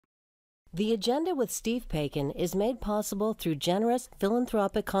The Agenda with Steve Paikin is made possible through generous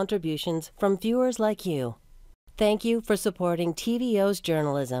philanthropic contributions from viewers like you. Thank you for supporting TVO's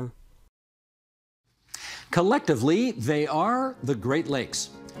journalism. Collectively, they are the Great Lakes.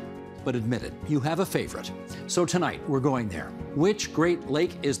 But admit it, you have a favorite. So tonight, we're going there. Which Great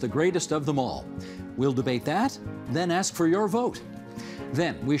Lake is the greatest of them all? We'll debate that, then ask for your vote.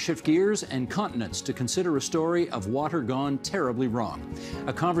 Then we shift gears and continents to consider a story of water gone terribly wrong.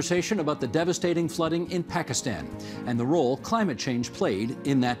 A conversation about the devastating flooding in Pakistan and the role climate change played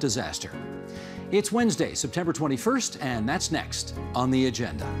in that disaster. It's Wednesday, September 21st, and that's next on The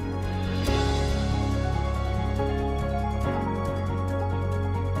Agenda.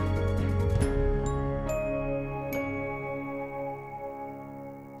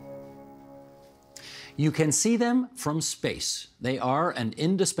 You can see them from space. They are an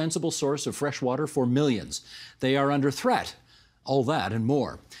indispensable source of fresh water for millions. They are under threat. All that and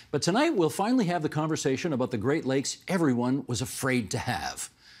more. But tonight we'll finally have the conversation about the Great Lakes everyone was afraid to have.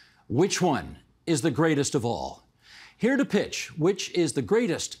 Which one is the greatest of all? Here to pitch which is the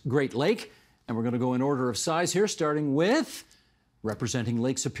greatest Great Lake, and we're going to go in order of size here, starting with representing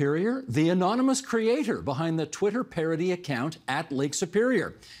Lake Superior, the anonymous creator behind the Twitter parody account at Lake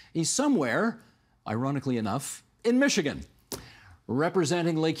Superior. He's somewhere, ironically enough, in Michigan.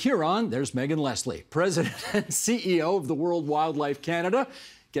 Representing Lake Huron, there's Megan Leslie, President and CEO of the World Wildlife Canada.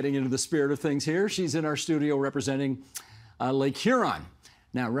 Getting into the spirit of things here, she's in our studio representing Lake Huron.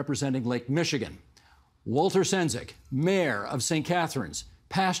 Now representing Lake Michigan, Walter Sendzik, Mayor of St. Catharines,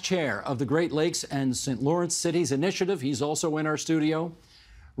 past chair of the Great Lakes and St. Lawrence Cities Initiative. He's also in our studio.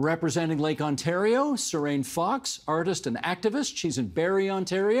 Representing Lake Ontario, Seraine Fox, artist and activist. She's in Barrie,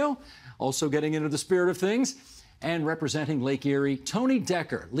 Ontario. Also getting into the spirit of things. And representing Lake Erie, Tony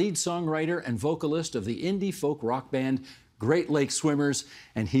Decker, lead songwriter and vocalist of the indie folk rock band Great Lake Swimmers.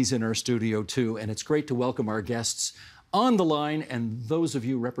 And he's in our studio too. And it's great to welcome our guests on the line and those of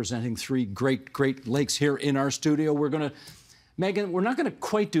you representing three Great Lakes here in our studio. We're going to, Megan, we're not going to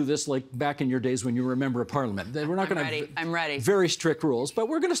quite do this like back in your days when you were a member of Parliament. We're not going to. I'm ready. Very strict rules, but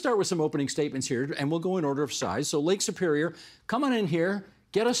we're going to start with some opening statements here, and we'll go in order of size. So Lake Superior, come on in here,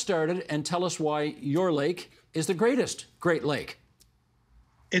 get us started, and tell us why your lake is the greatest Great Lake.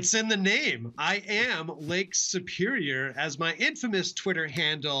 It's in the name. I am Lake Superior, as my infamous Twitter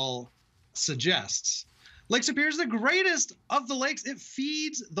handle suggests. Lake Superior is the greatest of the lakes. It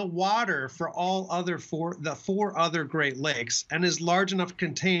feeds the water for the four other Great Lakes and is large enough to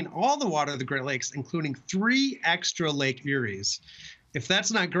contain all the water of the Great Lakes, including 3 extra Lake Eries. If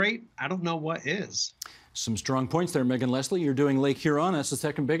that's not great, I don't know what is. Some strong points there, Megan Leslie. You're doing Lake Huron. That's the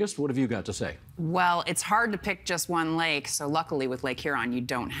second biggest. What have you got to say? Well, it's hard to pick just one lake, so luckily with Lake Huron, you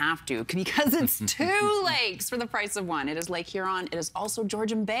don't have to, because it's 2 lakes for the price of one. It is Lake Huron. It is also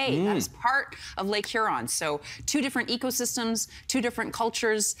Georgian Bay. That is part of Lake Huron. So 2 different ecosystems, 2 different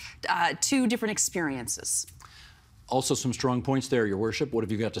cultures, 2 different experiences. Also some strong points there, Your Worship. What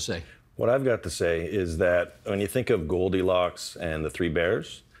have you got to say? What I've got to say is that when you think of Goldilocks and the 3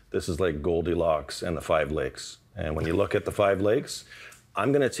 bears, this is like Goldilocks and the 5 lakes. And when you look at the 5 lakes,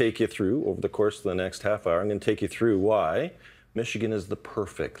 I'm going to take you through, over the course of the next half hour, I'm going to take you through why Michigan is the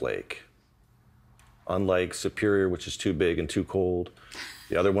perfect lake. Unlike Superior, which is too big and too cold.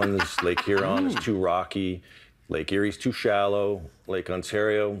 The other one is Lake Huron is too rocky. Lake Erie's too shallow. Lake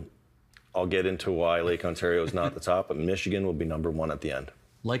Ontario, I'll get into why Lake Ontario is not the top, but Michigan will be #1 at the end.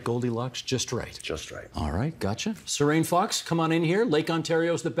 Like Goldilocks, just right. Just right. All right, gotcha. Seraine Fox, come on in here. Lake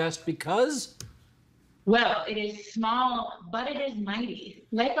Ontario's the best because? Well, it is small, but it is mighty.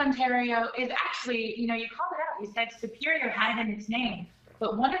 Lake Ontario is actually, you called it out. You said Superior had it in its name.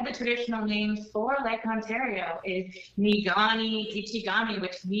 But one of the traditional names for Lake Ontario is Nigani Ichigami,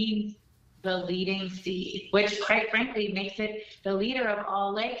 which means the leading sea, which quite frankly makes it the leader of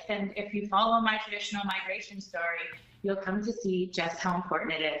all lakes. And if you follow my traditional migration story, you'll come to see just how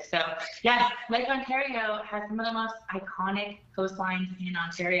important it is. So yeah, Lake Ontario has some of the most iconic coastlines in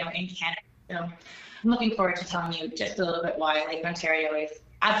Ontario and Canada. So I'm looking forward to telling you just a little bit why Lake Ontario is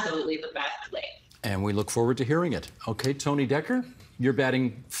absolutely the best lake. And we look forward to hearing it. Okay, Tony Decker, you're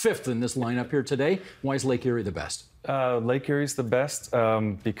batting 5th in this lineup here today. Why is Lake Erie the best? Lake Erie's the best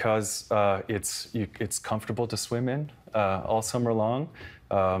because it's comfortable to swim in all summer long.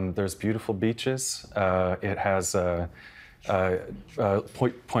 There's beautiful beaches. It has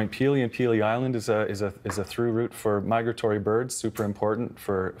Point Pelee and Pelee Island is a through route for migratory birds, super important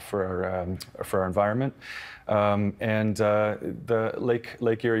for our environment. The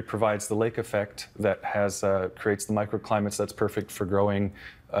Lake Erie provides the lake effect that creates the microclimates that's perfect for growing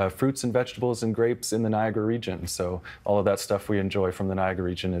fruits and vegetables and grapes in the Niagara region. So all of that stuff we enjoy from the Niagara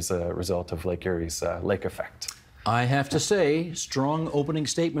region is a result of Lake Erie's lake effect. I have to say, strong opening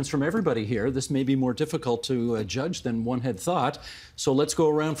statements from everybody here. This may be more difficult to judge than one had thought. So let's go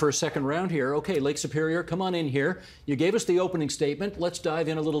around for a second round here. Okay, Lake Superior, come on in here. You gave us the opening statement. Let's dive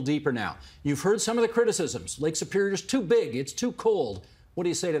in a little deeper now. You've heard some of the criticisms. Lake Superior's too big, it's too cold. What do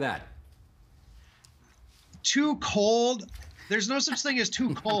you say to that? Too cold? There's no such thing as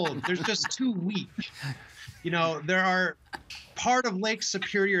too cold. There's just too weak. You know, part of Lake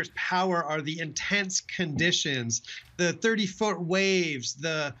Superior's power are the intense conditions, the 30-foot waves,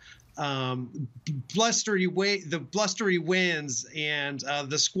 the blustery winds, and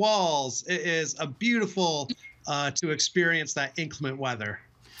the squalls. It is a beautiful to experience that inclement weather.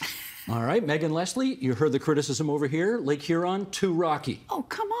 All right, Megan Leslie, you heard the criticism over here. Lake Huron, too rocky. Oh,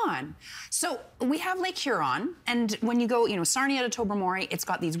 come on. So we have Lake Huron, and when you go, Sarnia to Tobermory, it's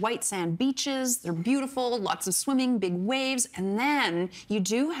got these white sand beaches. They're beautiful, lots of swimming, big waves, and then you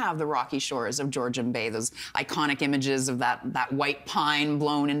do have the rocky shores of Georgian Bay, those iconic images of that white pine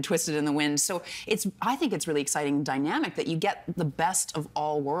blown and twisted in the wind. So I think it's really exciting and dynamic that you get the best of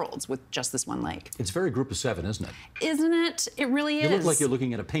all worlds with just this one lake. It's very Group of Seven, isn't it? Isn't it? It really is. You look like you're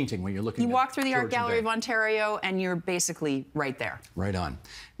looking at a painting when you're looking at You walk through the Art Georgian Gallery Bay. of Ontario, and you're basically right there. Right on.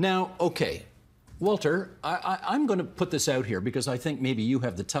 Now, okay, Walter, I'm going to put this out here because I think maybe you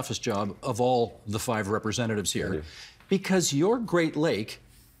have the toughest job of all the 5 representatives here, because your Great Lake,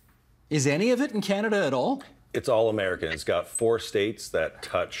 is any of it in Canada at all? It's all American. It's got 4 states that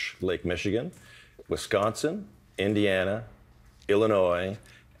touch Lake Michigan: Wisconsin, Indiana, Illinois,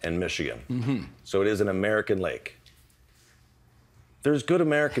 and Michigan. Mm-hmm. So it is an American lake. There's good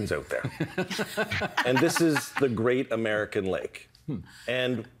Americans out there. And this is the Great American Lake.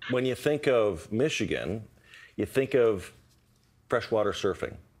 And when you think of Michigan, you think of freshwater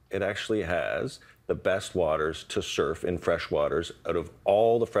surfing. It actually has the best waters to surf in freshwaters out of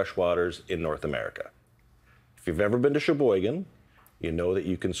all the freshwaters in North America. If you've ever been to Sheboygan, you know that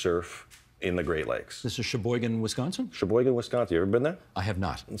you can surf in the Great Lakes. This is Sheboygan, Wisconsin? Sheboygan, Wisconsin. You ever been there? I have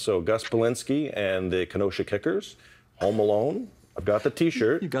not. And so Gus Polinski and the Kenosha Kickers, Home Alone. I've got the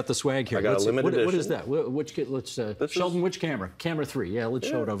T-shirt. You got the swag here. I got a limited edition. What is that? Sheldon, which camera? Camera 3. Yeah, let's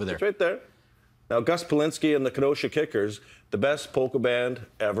show it over there. It's right there. Now, Gus Polinski and the Kenosha Kickers, the best polka band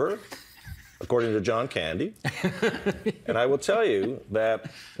ever, according to John Candy. And I will tell you that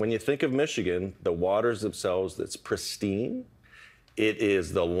when you think of Michigan, the waters themselves, it's pristine. It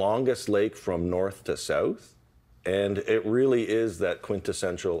is the longest lake from north to south. And it really is that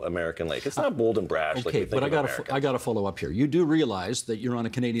quintessential American lake. It's not bold and brash like you think but of I got to follow up here. You do realize that you're on a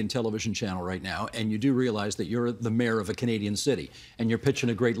Canadian television channel right now, and you do realize that you're the mayor of a Canadian city, and you're pitching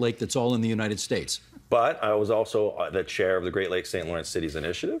a Great Lake that's all in the United States. But I was also the chair of the Great Lakes St. Lawrence Cities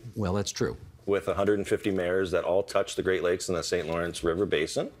Initiative. Well, that's true. With 150 mayors that all touch the Great Lakes and the St. Lawrence River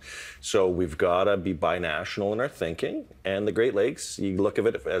Basin. So we've got to be binational in our thinking. And the Great Lakes, you look at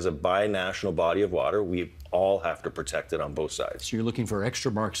it as a binational body of water. We all have to protect it on both sides. So you're looking for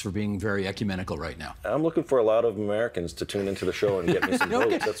extra marks for being very ecumenical right now. I'm looking for a lot of Americans to tune into the show and get me some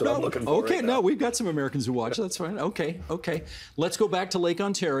votes. That's what I'm looking for right now. We've got some Americans who watch. That's fine. Okay. Let's go back to Lake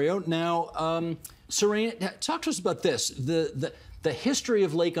Ontario. Now, Serena, talk to us about this. The history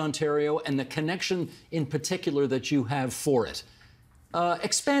of Lake Ontario and the connection in particular that you have for it.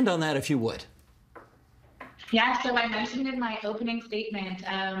 Expand on that if you would. Yeah, so I mentioned in my opening statement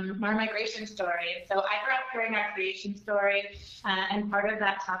our migration story. So I grew up hearing our creation story, and part of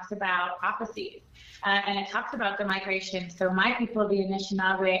that talks about prophecies. And it talks about the migration. So my people, the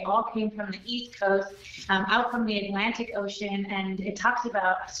Anishinaabe, all came from the East Coast, out from the Atlantic Ocean, and it talks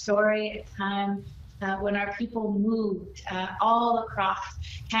about a story, a time when our people moved all across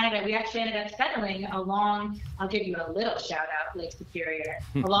Canada. We actually ended up settling along, I'll give you a little shout out, Lake Superior,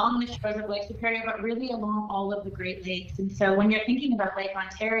 along the shores of Lake Superior, but really along all of the Great Lakes. And so when you're thinking about Lake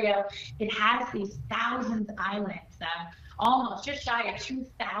Ontario, it has these thousands of islands, almost just shy of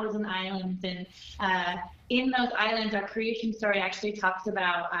 2,000 islands. And in those islands, our creation story actually talks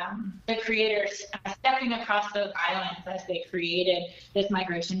about the creators stepping across those islands as they created this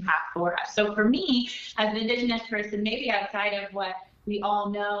migration path for us. So for me, as an Indigenous person, maybe outside of what we all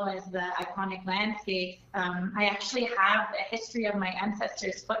know as the iconic landscape. I actually have a history of my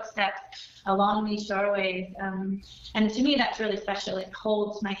ancestors' footsteps along these shoreways. And to me, that's really special. It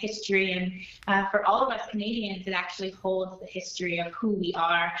holds my history. And for all of us Canadians, it actually holds the history of who we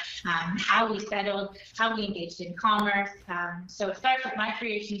are, how we settled, how we engaged in commerce. So it starts with my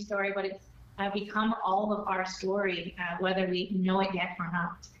creation story, but it's become all of our story, whether we know it yet or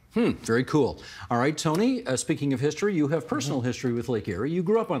not. Very cool. All right, Tony, speaking of history, you have personal history with Lake Erie. You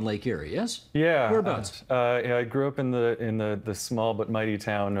grew up on Lake Erie, yes? Yeah. Whereabouts? Yeah, I grew up in the small but mighty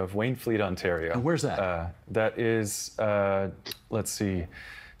town of Waynflete, Ontario. And where's that? That is, let's see,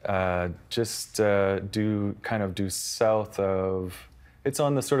 just due south of. It's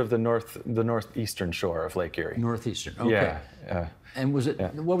on the sort of the northeastern shore of Lake Erie. Northeastern. Okay. Yeah. And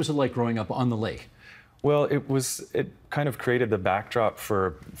what was it like growing up on the lake? Well, it kind of created the backdrop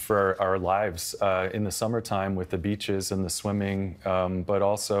for our lives in the summertime with the beaches and the swimming, but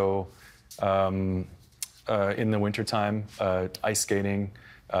also in the wintertime, ice skating,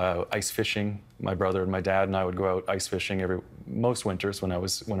 ice fishing. My brother and my dad and I would go out ice fishing most winters when I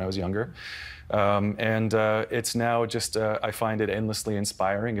was younger. It's now just, I find it endlessly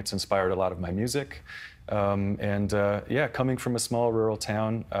inspiring. It's inspired a lot of my music. Coming from a small rural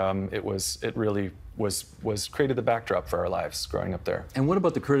town, it really was created the backdrop for our lives growing up there. And what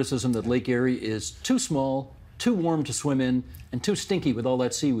about the criticism that Lake Erie is too small, too warm to swim in, and too stinky with all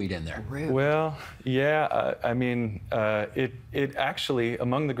that seaweed in there? Well, yeah, I mean, it actually,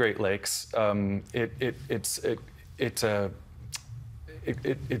 among the Great Lakes,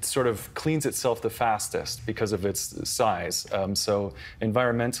 it sort of cleans itself the fastest because of its size. So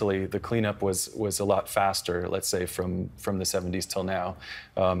environmentally, the cleanup was a lot faster, let's say from the 70s till now.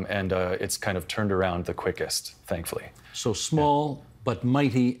 It's kind of turned around the quickest, thankfully. So small, but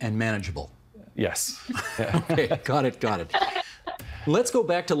mighty and manageable. Yes. Okay, got it. Let's go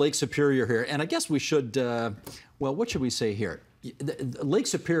back to Lake Superior here. And I guess we should, well, what should we say here? Lake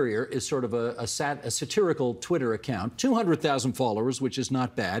Superior is sort of a satirical Twitter account, 200,000 followers, which is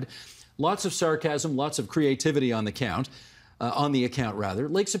not bad. Lots of sarcasm, lots of creativity on the account.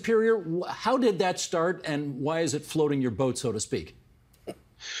 Lake Superior, how did that start, and why is it floating your boat, so to speak?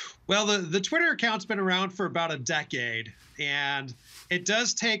 Well, the Twitter account's been around for about a decade, and it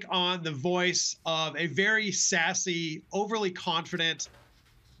does take on the voice of a very sassy, overly confident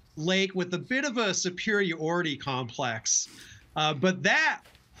lake with a bit of a superiority complex. But that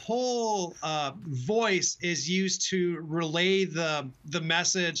whole voice is used to relay the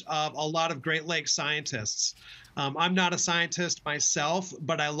message of a lot of Great Lakes scientists. I'm not a scientist myself,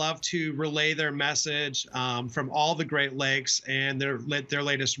 but I love to relay their message from all the Great Lakes and their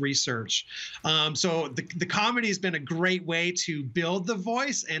latest research. So the comedy has been a great way to build the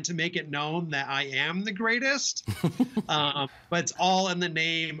voice and to make it known that I am the greatest. But it's all in the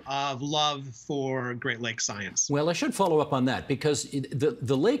name of love for Great Lakes science. Well, I should follow up on that because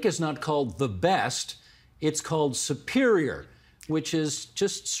the lake is not called the best, it's called superior, which is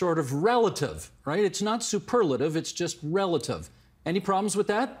just sort of relative, right? It's not superlative, it's just relative. Any problems with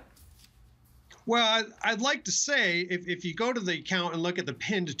that? Well, I'd like to say, if you go to the account and look at the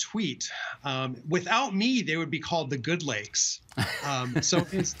pinned tweet, without me, they would be called the Good Lakes. So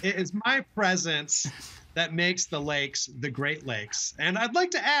it's my presence that makes the lakes the Great Lakes. And I'd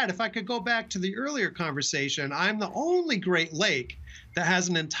like to add, if I could go back to the earlier conversation, I'm the only Great Lake that has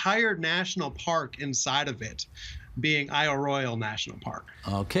an entire national park inside of it, being Isle Royale National Park.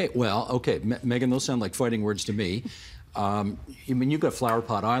 Okay, well, okay, Megan, those sound like fighting words to me. I mean, you've got Flower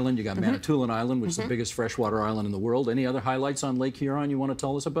Pot Island, you got Manitoulin Island, which is the biggest freshwater island in the world. Any other highlights on Lake Huron you want to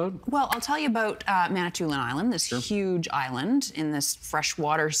tell us about? Well, I'll tell you about Manitoulin Island, this huge island in this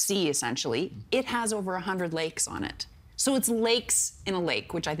freshwater sea, essentially. It has over 100 lakes on it. So it's lakes in a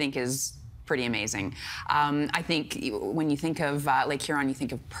lake, which I think is pretty amazing. I think when you think of Lake Huron, you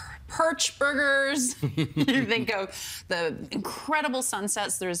think of perch burgers. You think of the incredible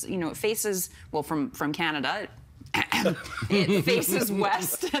sunsets. There's, it faces, well, from Canada, it faces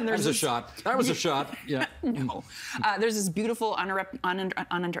west. And there's a shot. That was a shot. Yeah. No. There's this beautiful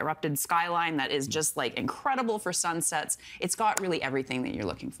uninterrupted skyline that is just like incredible for sunsets. It's got really everything that you're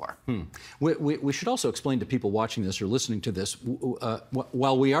looking for. We should also explain to people watching this or listening to this,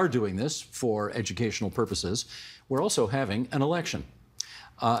 while we are doing this for educational purposes, we're also having an election.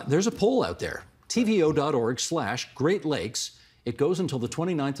 There's a poll out there, tvo.org/Great Lakes. It goes until the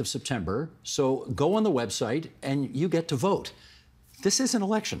 29th of September, so go on the website and you get to vote. This is an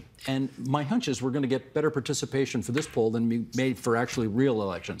election, and my hunch is we're going to get better participation for this poll than we made for actually real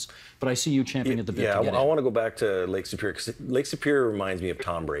elections. But I see you championing at the bit. Yeah, I want to go back to Lake Superior, because Lake Superior reminds me of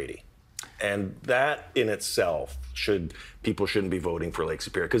Tom Brady. And that in itself people shouldn't be voting for Lake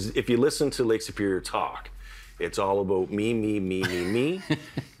Superior. Because if you listen to Lake Superior talk, it's all about me,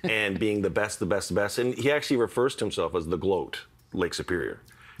 and being the best, the best, the best. And he actually refers to himself as the GLOAT, Lake Superior.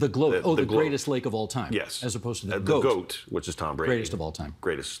 The GLOAT, the GLOAT. greatest lake of all time. Yes. As opposed to the GOAT. GOAT. The GOAT, which is Tom Brady. Greatest of all time.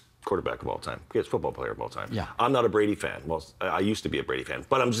 Greatest quarterback of all time. Greatest football player of all time. Yeah. I'm not a Brady fan. Well, I used to be a Brady fan.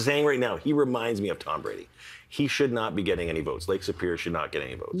 But I'm just saying right now, he reminds me of Tom Brady. He should not be getting any votes. Lake Superior should not get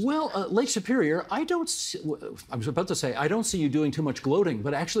any votes. Well, Lake Superior, I was about to say, I don't see you doing too much gloating,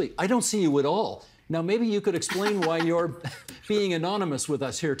 but actually, I don't see you at all. Now, maybe you could explain why you're being anonymous with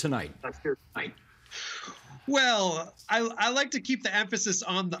us here tonight. Well, I like to keep the emphasis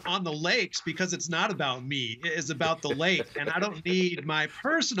on the lakes because it's not about me. It is about the lake, and I don't need my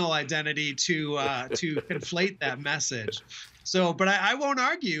personal identity to conflate that message. So, but I won't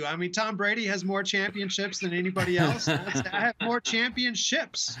argue. I mean, Tom Brady has more championships than anybody else. I have more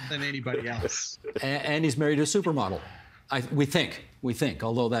championships than anybody else. And he's married to a supermodel. We think,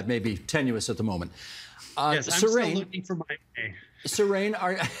 although that may be tenuous at the moment. Yes, I'm still looking for my pay. Serene,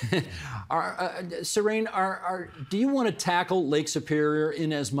 do you want to tackle Lake Superior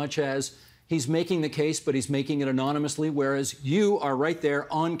in as much as he's making the case, but he's making it anonymously, whereas you are right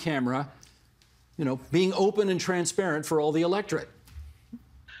there on camera, being open and transparent for all the electorate?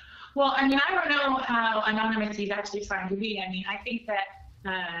 Well, I mean, I don't know how anonymous he's actually trying to be. I mean, I think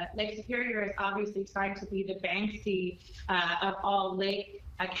that Lake Superior is obviously trying to be the Banksy of all lake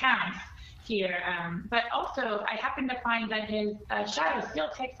accounts here, but also I happen to find that his shadow still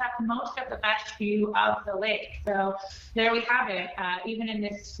takes up most of the best view of the lake. So there we have it. Even in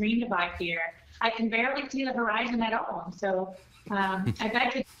this screen divide here, I can barely see the horizon at all. So I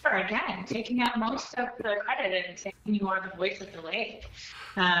beg to differ again, taking out most of the credit and saying you are the voice of the lake.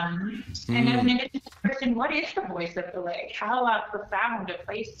 And as an indigenous person, what is the voice of the lake? How profound a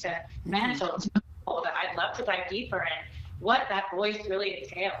place to mantle to hold that I'd love to dive deeper in what that voice really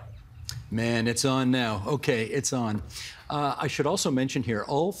entails. Man, it's on now. Okay, it's on. I should also mention here,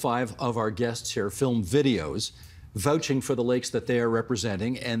 all 5 of our guests here film videos vouching for the lakes that they are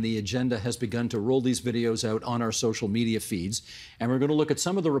representing, and the agenda has begun to roll these videos out on our social media feeds. And we're going to look at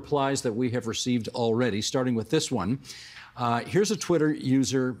some of the replies that we have received already, starting with this one. Here's a Twitter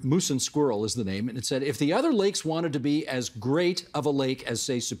user, Moose and Squirrel is the name, and it said, if the other lakes wanted to be as great of a lake as,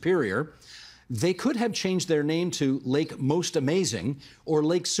 say, Superior, they could have changed their name to Lake Most Amazing or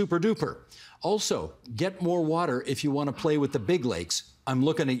Lake Super Duper. Also, get more water if you want to play with the big lakes. I'm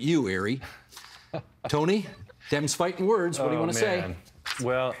looking at you, Erie. Tony, them's fighting words. What do you want to say?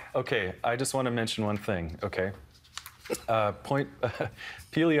 Well, okay, I just want to mention one thing, okay?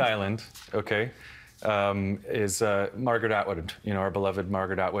 Pelee Island, okay, is Margaret Atwood. Our beloved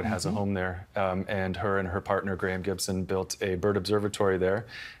Margaret Atwood has a home there, and her partner Graham Gibson built a bird observatory there.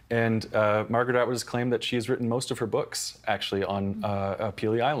 And Margaret Atwood has claimed that she has written most of her books actually on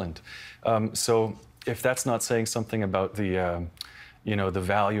Pelee Island. So if that's not saying something about the the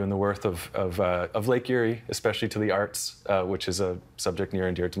value and the worth of Lake Erie, especially to the arts, which is a subject near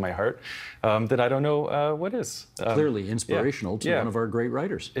and dear to my heart, then I don't know what is. Clearly inspirational to one of our great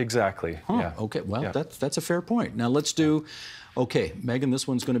writers. Exactly. Huh. Yeah. Okay, well, that's a fair point. Now let's do, okay, Megan, this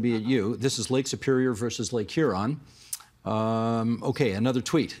one's going to be at you. This is Lake Superior versus Lake Huron. Okay, another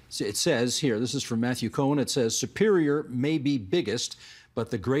tweet. It says here, this is from Matthew Cohen, it says, Superior may be biggest, but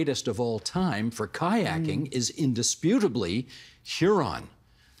the greatest of all time for kayaking is indisputably Huron.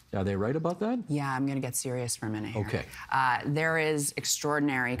 Are they right about that? Yeah, I'm going to get serious for a minute here. Okay. There is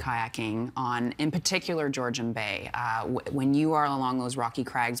extraordinary kayaking on, in particular, Georgian Bay. When you are along those rocky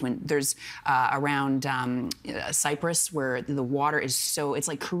crags, when there's around Cyprus, where the water is so, it's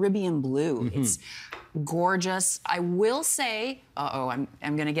like Caribbean blue. It's gorgeous. I will say, I'm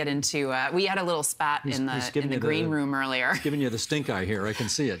going to get into, we had a little spat in the green room earlier. He's giving you the stink eye here. I can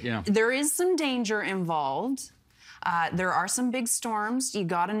see it, yeah. There is some danger involved. There are some big storms. You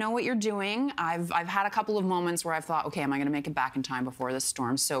got to know what you're doing. I've had a couple of moments where I've thought, okay, am I going to make it back in time before this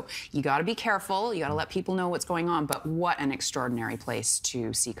storm? So you got to be careful. You got to let people know what's going on. But what an extraordinary place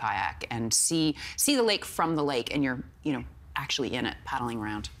to see kayak and see the lake from the lake, and you're actually in it, paddling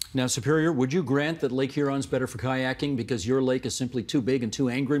around. Now, Superior, would you grant that Lake Huron's better for kayaking because your lake is simply too big and too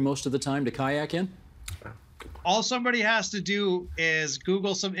angry most of the time to kayak in? All somebody has to do is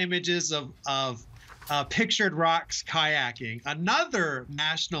Google some images of Pictured Rocks kayaking, another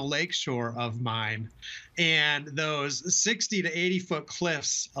national lakeshore of mine, and those 60 to 80 foot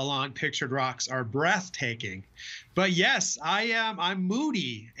cliffs along Pictured Rocks are breathtaking. But yes, I'm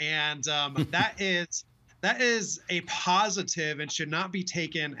moody, and that is a positive and should not be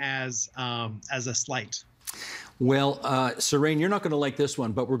taken as a slight. Well, Serene, you're not going to like this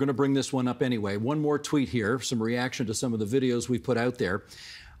one, but we're going to bring this one up anyway. One more tweet here, some reaction to some of the videos we've put out there.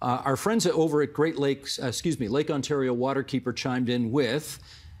 Our friends over at Lake Ontario Waterkeeper chimed in with,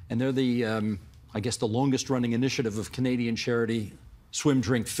 and they're the, I guess, the longest running initiative of Canadian charity Swim,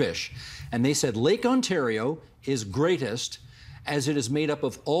 Drink, Fish. And they said Lake Ontario is greatest as it is made up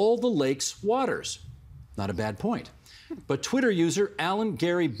of all the lake's waters. Not a bad point. But Twitter user Alan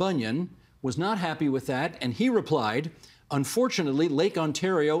Gary Bunyan was not happy with that, and he replied, unfortunately, Lake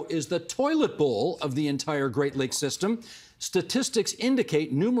Ontario is the toilet bowl of the entire Great Lakes system. Statistics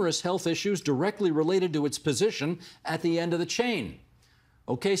indicate numerous health issues directly related to its position at the end of the chain.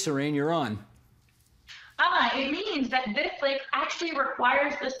 Okay, Serene, you're on. It means that this lake actually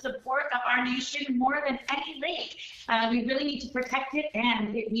requires the support of our nation more than any lake. We really need to protect it,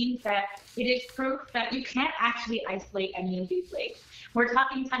 and it means that it is proof that you can't actually isolate any of these lakes. We're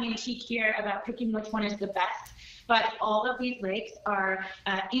talking tongue-in-cheek here about picking which one is the best, but all of these lakes are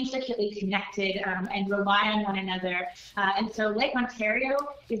intricately connected and rely on one another. And so Lake Ontario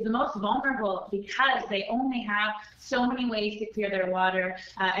is the most vulnerable because they only have so many ways to clear their water,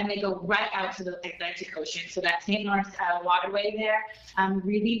 and they go right out to the Atlantic Ocean. So that St. Lawrence waterway there,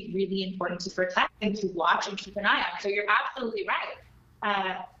 really, really important to protect and to watch and keep an eye on. So you're absolutely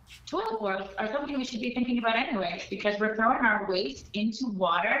right. Toilet bowls are something we should be thinking about anyways, because we're throwing our waste into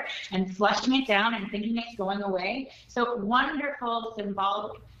water and flushing it down and thinking it's going away. So wonderful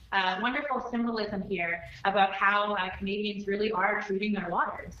symbolism here about how Canadians really are treating their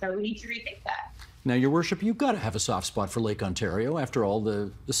water. So we need to rethink that. Now, Your Worship, you've got to have a soft spot for Lake Ontario. After all,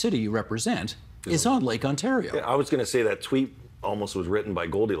 the city you represent is on Lake Ontario. Yeah, I was going to say that tweet almost was written by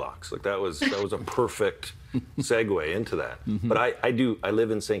Goldilocks. Like that was a perfect segue into that. But I live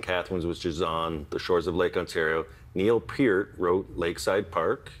in St. Catharines, which is on the shores of Lake Ontario. Neil Peart wrote Lakeside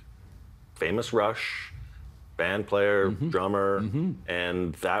Park, famous Rush, band player, drummer,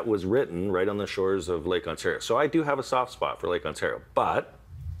 and that was written right on the shores of Lake Ontario. So I do have a soft spot for Lake Ontario. But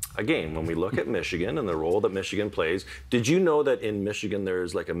again, when we look at Michigan and the role that Michigan plays, did you know that in Michigan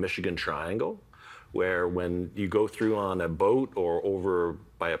there's like a Michigan Triangle, where when you go through on a boat or over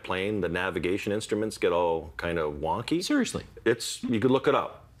by a plane, the navigation instruments get all kind of wonky? Seriously? You could look it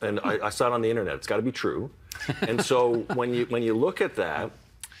up. And I saw it on the internet. It's got to be true. And so when you look at that,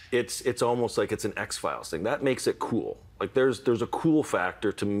 it's almost like it's an X-Files thing. That makes it cool. Like there's a cool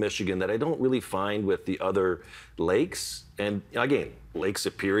factor to Michigan that I don't really find with the other lakes. And again, Lake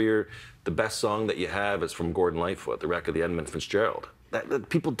Superior, the best song that you have is from Gordon Lightfoot, The Wreck of the Edmund Fitzgerald. That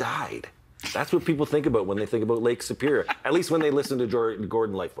people died. That's what people think about when they think about Lake Superior, at least when they listen to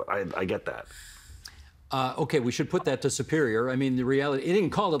Gordon Lightfoot. I get that. Okay, we should put that to Superior. I mean, the reality, he didn't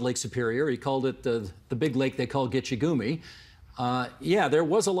call it Lake Superior. He called it the big lake they call Gitchigumi. Yeah, there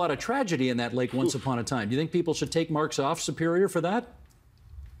was a lot of tragedy in that lake once upon a time. Do you think people should take marks off Superior for that?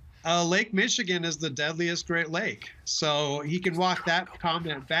 Lake Michigan is the deadliest Great Lake, so he can walk that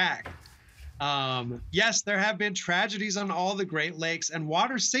comment back. Yes, there have been tragedies on all the Great Lakes, and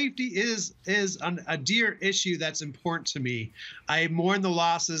water safety is a dear issue that's important to me. I mourn the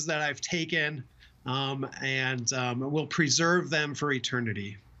losses that I've taken, and will preserve them for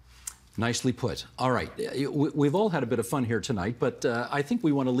eternity. Nicely put. All right, we've all had a bit of fun here tonight, but I think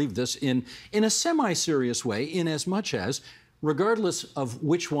we want to leave this in a semi-serious way, in as much as, regardless of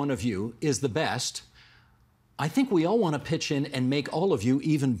which one of you is the best, I think we all want to pitch in and make all of you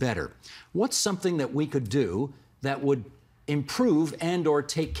even better. What's something that we could do that would improve and or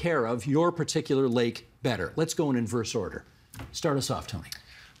take care of your particular lake better? Let's go in inverse order. Start us off, Tony.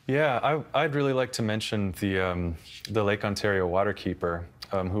 Yeah, I'd really like to mention the Lake Ontario Waterkeeper,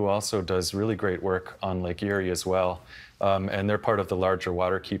 who also does really great work on Lake Erie as well. And they're part of the larger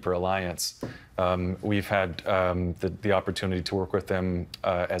Waterkeeper Alliance. We've had the opportunity to work with them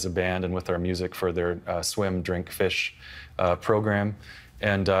as a band and with our music for their Swim, Drink, Fish program.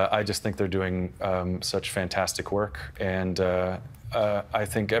 And I just think they're doing such fantastic work. And I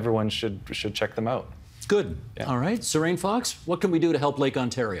think everyone should check them out. Good. Yeah. All right. Serene Fox, what can we do to help Lake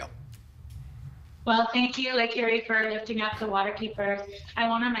Ontario? Well, thank you, Lake Erie, for lifting up the waterkeepers. I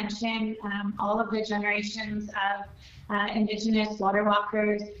want to mention all of the generations of Indigenous water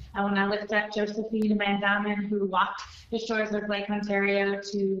walkers. I want to lift up Josephine Van Damen, who walked the shores of Lake Ontario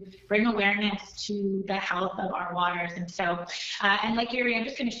to bring awareness to the health of our waters. And so, and Lake Erie, I'm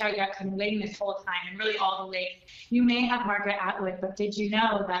just going to shout you out because I'm waiting this whole time, and really all the lakes. You may have Margaret Atwood, but did you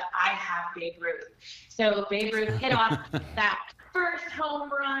know that I have Babe Ruth? So Babe Ruth hit off that first home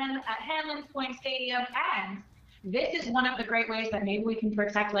run at Hanlan's Point Stadium, and this is one of the great ways that maybe we can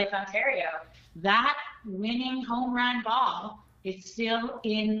protect Lake Ontario. That winning home run ball is still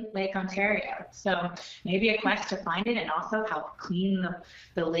in Lake Ontario. So maybe a quest to find it and also help clean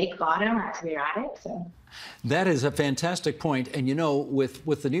the lake bottom as we're at it. So that is a fantastic point. And you know,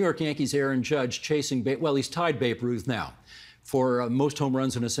 with the New York Yankees' Aaron Judge chasing well, he's tied Babe Ruth now for most home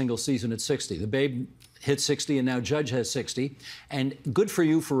runs in a single season at 60. The Babe hit 60, and now Judge has 60. And good for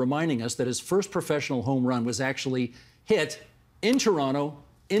you for reminding us that his first professional home run was actually hit in Toronto,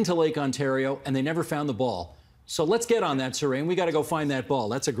 into Lake Ontario, and they never found the ball. So let's get on that, Surain. We got to go find that ball.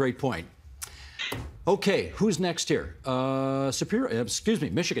 That's a great point. Okay, who's next here?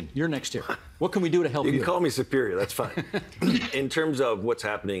 Michigan, you're next here. What can we do to help you? You can call me Superior, that's fine. In terms of what's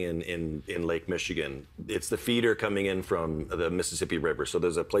happening in Lake Michigan, it's the feeder coming in from the Mississippi River. So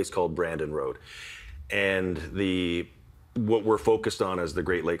there's a place called Brandon Road. And what we're focused on as the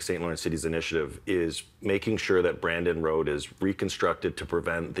Great Lakes St. Lawrence Cities Initiative is making sure that Brandon Road is reconstructed to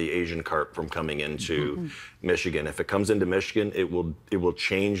prevent the Asian carp from coming into Michigan. If it comes into Michigan, it will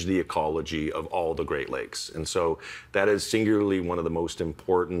change the ecology of all the Great Lakes. And so that is singularly one of the most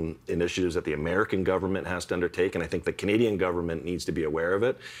important initiatives that the American government has to undertake. And I think the Canadian government needs to be aware of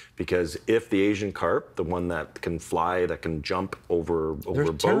it, because if the Asian carp, the one that can fly, that can jump over They're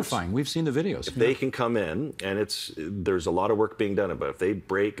boats, terrifying. We've seen the videos. if they can come in, and there's a lot of work being done, but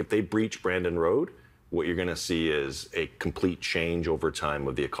if they breach Brandon Road, what you're going to see is a complete change over time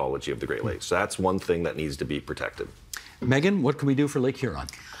of the ecology of the Great Lakes. So that's one thing that needs to be protected. Megan, what can we do for Lake Huron?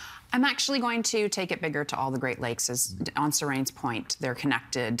 I'm actually going to take it bigger to all the Great Lakes. As on Surain's point, they're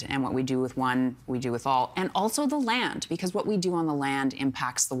connected, and what we do with one, we do with all. And also the land, because what we do on the land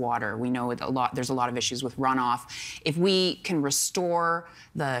impacts the water. We know there's a lot of issues with runoff. If we can restore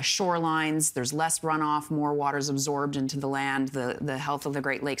the shorelines, there's less runoff, more water is absorbed into the land, the health of the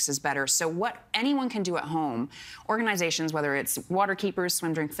Great Lakes is better. So what anyone can do at home, organizations, whether it's water keepers,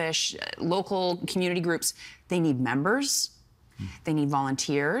 swim, drink, fish, local community groups, they need members. They need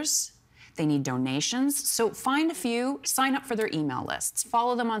volunteers. They need donations. So find a few, sign up for their email lists,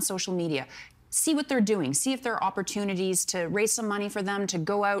 follow them on social media, see what they're doing, see if there are opportunities to raise some money for them, to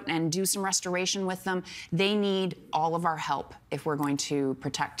go out and do some restoration with them. They need all of our help if we're going to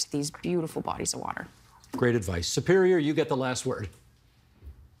protect these beautiful bodies of water. Great advice. Superior, you get the last word.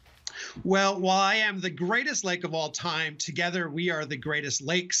 Well, while I am the greatest lake of all time, together we are the greatest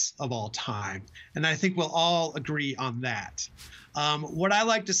lakes of all time. And I think we'll all agree on that. What I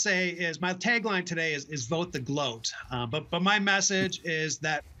like to say is, my tagline today is vote the gloat. But my message is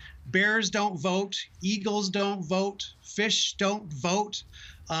that bears don't vote, eagles don't vote, fish don't vote.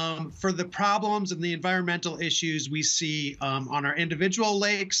 For the problems and the environmental issues we see on our individual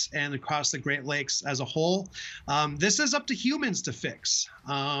lakes and across the Great Lakes as a whole. This is up to humans to fix.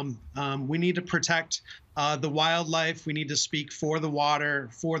 We need to protect the wildlife. We need to speak for the water,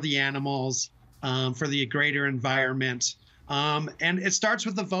 for the animals, for the greater environment. And it starts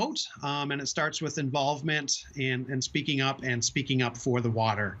with the vote, and it starts with involvement and speaking up for the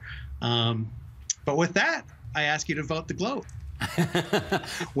water. But with that, I ask you to vote the gloat.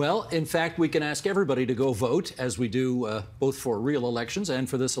 Well, in fact, we can ask everybody to go vote, as we do both for real elections and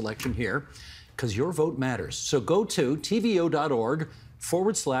for this election here, because your vote matters. So go to tvo.org/Great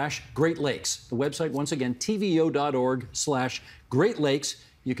Lakes. The website, once again, tvo.org/Great Lakes.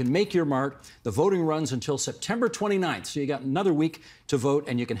 You can make your mark. The voting runs until September 29th, so you got another week to vote,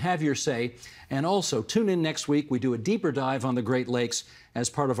 and you can have your say. And also, tune in next week. We do a deeper dive on the Great Lakes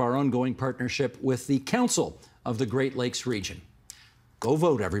as part of our ongoing partnership with the Council of the Great Lakes region. Go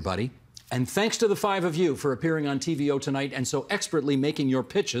vote, everybody. And thanks to the 5 of you for appearing on TVO tonight and so expertly making your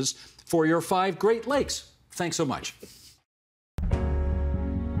pitches for your 5 Great Lakes. Thanks so much.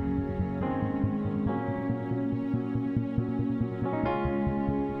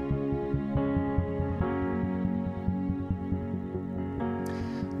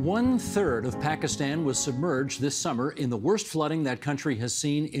 One-third of Pakistan was submerged this summer in the worst flooding that country has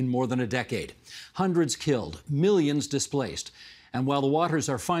seen in more than a decade. Hundreds killed, millions displaced. And while the waters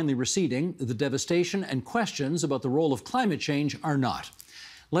are finally receding, the devastation and questions about the role of climate change are not.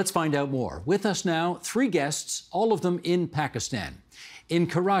 Let's find out more. With us now, 3 guests, all of them in Pakistan. In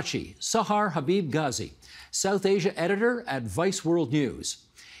Karachi, Sahar Habib Ghazi, South Asia editor at Vice World News.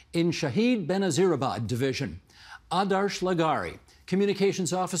 In Shahid Benazirabad Division, Adarsh Lagari,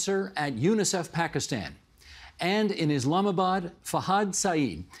 communications officer at UNICEF Pakistan. And in Islamabad, Fahad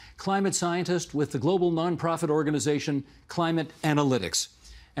Saeed, climate scientist with the global nonprofit organization Climate Analytics.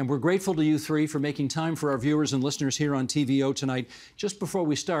 And we're grateful to you 3 for making time for our viewers and listeners here on TVO tonight. Just before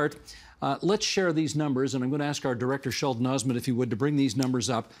we start, let's share these numbers, and I'm going to ask our director, Sheldon Osmond, if he would, to bring these numbers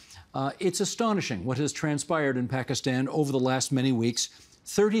up. It's astonishing what has transpired in Pakistan over the last many weeks.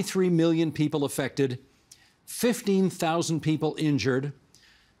 33 million people affected, 15,000 people injured,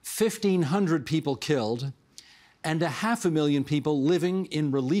 1,500 people killed, and 500,000 people living in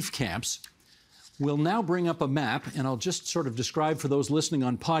relief camps. We'll now bring up a map, and I'll just sort of describe for those listening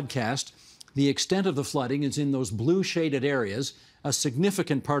on podcast. The extent of the flooding is in those blue shaded areas, a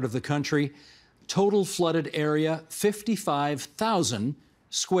significant part of the country. Total flooded area, 55,000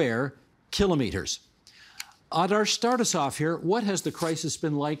 square kilometers. Adar, start us off here. What has the crisis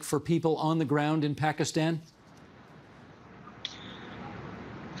been like for people on the ground in Pakistan?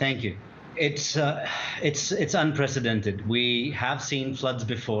 Thank you. It's unprecedented. We have seen floods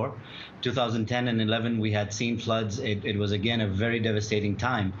before. 2010 and 11, we had seen floods. It was, again, a very devastating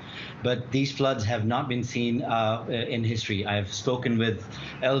time. But these floods have not been seen in history. I've spoken with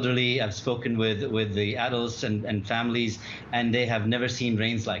elderly, I've spoken with the adults and families, and they have never seen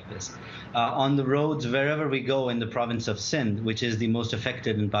rains like this. On the roads, wherever we go in the province of Sindh, which is the most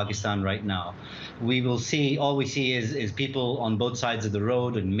affected in Pakistan right now, we will see, all we see is people on both sides of the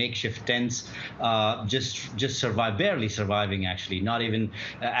road in makeshift tents, just barely surviving, actually, not even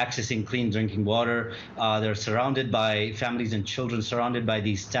accessing clean drinking water. They're surrounded by families and children, surrounded by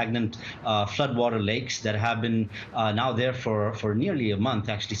these stagnant floodwater lakes that have been now there for nearly a month,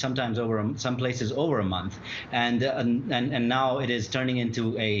 actually, sometimes some places over a month. And now it is turning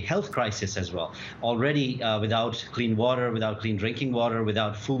into a health crisis as well. Already without clean water, without clean drinking water,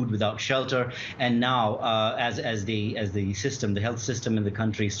 without food, without shelter, and now as the system, the health system in the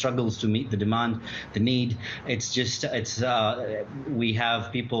country struggles to meet the demand, the need, we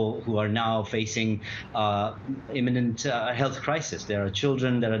have people who are now facing imminent health crisis. There are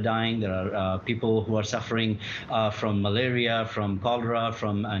children that are dying. There are people who are suffering from malaria, from cholera,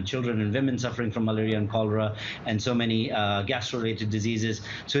 and children and women suffering from malaria and cholera, and so many gas-related diseases.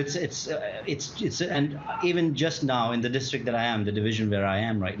 So it's and even just now in the district that I am, the division where I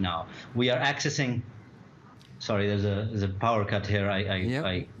am right now, we are accessing. Sorry, there's a power cut here.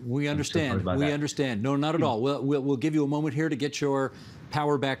 We understand. We understand. No, not at all. We'll give you a moment here to get your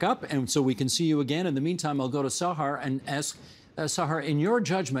power back up, and so we can see you again. In the meantime, I'll go to Sahar and ask Sahar, in your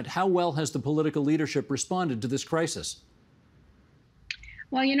judgment, how well has the political leadership responded to this crisis?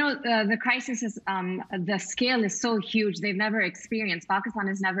 Well, the crisis is, the scale is so huge. Pakistan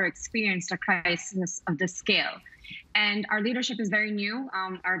has never experienced a crisis of this scale. And our leadership is very new.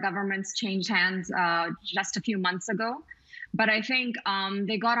 Our government's changed hands just a few months ago. But I think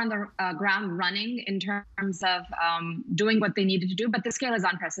they got on the ground running in terms of doing what they needed to do. But the scale is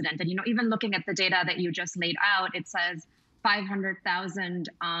unprecedented. Even looking at the data that you just laid out, it says 500,000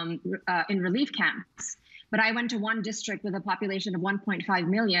 in relief camps. But I went to one district with a population of 1.5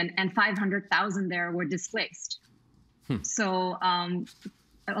 million, and 500,000 there were displaced. So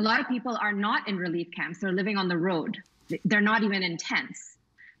a lot of people are not in relief camps. They're living on the road. They're not even in tents.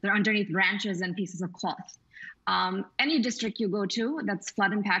 They're underneath branches and pieces of cloth. Any district you go to that's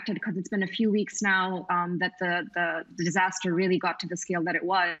flood impacted, because it's been a few weeks now that the disaster really got to the scale that it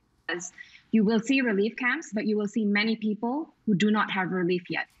was, you will see relief camps, but you will see many people who do not have relief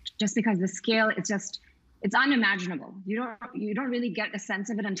yet, just because the scale is it's unimaginable. You don't really get a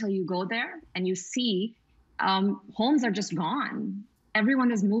sense of it until you go there and you see homes are just gone. Everyone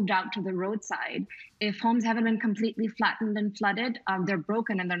has moved out to the roadside. If homes haven't been completely flattened and flooded, they're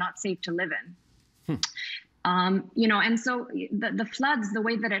broken and they're not safe to live in. And so the floods, the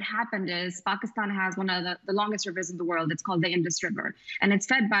way that it happened is Pakistan has one of the longest rivers in the world. It's called the Indus River, and it's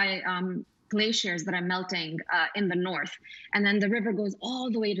fed by glaciers that are melting in the north. And then the river goes all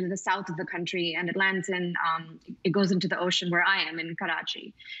the way to the south of the country, and it lands it goes into the ocean where I am in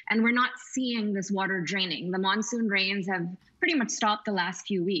Karachi. And we're not seeing this water draining. The monsoon rains have pretty much stopped the last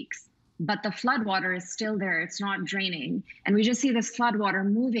few weeks, but the flood water is still there. It's not draining. And we just see this flood water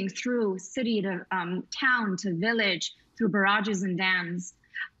moving through city to town to village, through barrages and dams.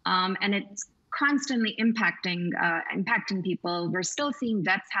 And it's constantly impacting people. We're still seeing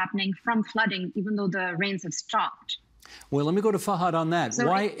deaths happening from flooding, even though the rains have stopped. Well, let me go to Fahad on that. So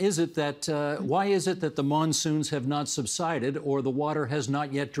why is it that the monsoons have not subsided or the water has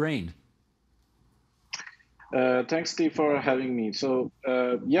not yet drained? Thanks, Steve, for having me. So,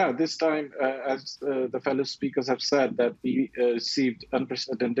 this time, as the fellow speakers have said, that we received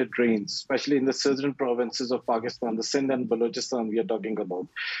unprecedented rains, especially in the southern provinces of Pakistan, the Sindh and Balochistan we are talking about.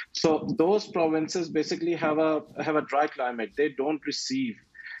 So those provinces basically have a dry climate. They don't receive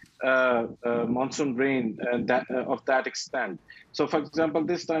monsoon rain and of that extent. So, for example,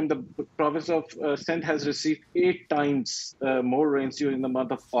 this time the province of Sindh has received 8 times more rains during the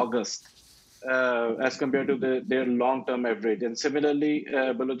month of August. As compared to their long-term average. And similarly,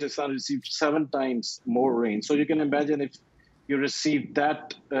 Balochistan received 7 times more rain. So you can imagine you receive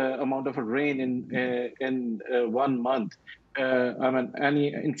that amount of rain in 1 month,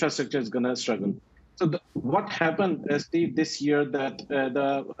 any infrastructure is going to struggle. So what happened, Steve, this year that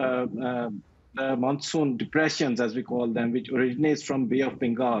the monsoon depressions, as we call them, which originates from Bay of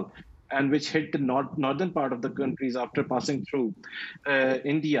Bengal and which hit the northern part of the countries after passing through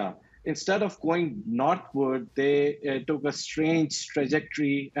India, instead of going northward, they took a strange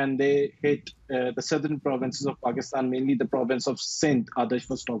trajectory and they hit the southern provinces of Pakistan, mainly the province of Sindh, Adarsh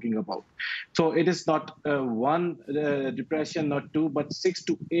was talking about. So it is not one depression, not two, but 6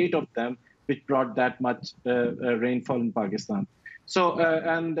 to 8 of them, which brought that much rainfall in Pakistan. So,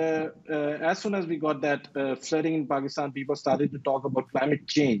 as soon as we got that flooding in Pakistan, people started to talk about climate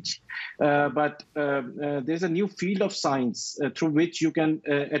change. But there's a new field of science through which you can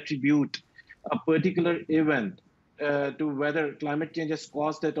attribute a particular event to whether climate change has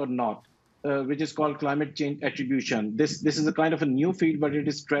caused it or not, which is called climate change attribution. This is a kind of a new field, but it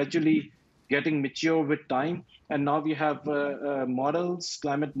is gradually getting mature with time. And now we have models,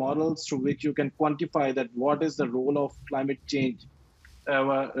 climate models, through which you can quantify that what is the role of climate change,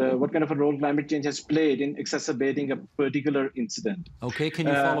 what kind of a role climate change has played in exacerbating a particular incident. Okay, can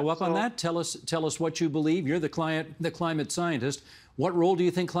you follow up on that? Tell us what you believe. You're the climate scientist. What role do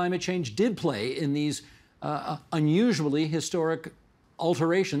you think climate change did play in these unusually historic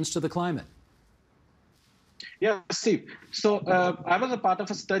alterations to the climate? Yeah, Steve. So I was a part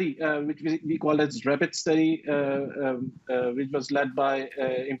of a study which we call as RAPID study, which was led by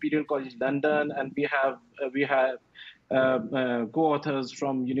Imperial College London, and we have co-authors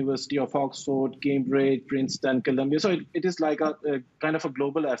from University of Oxford, Cambridge, Princeton, Columbia. So it is like a kind of a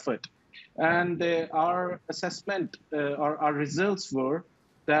global effort. And our assessment or our results were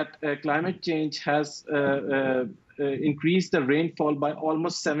that climate change has increased the rainfall by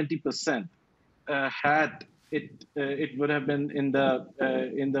almost 70%. Had it would have been in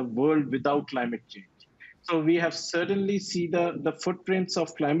the world without climate change. So we have certainly seen the footprints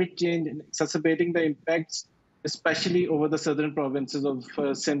of climate change in exacerbating the impacts, especially over the southern provinces of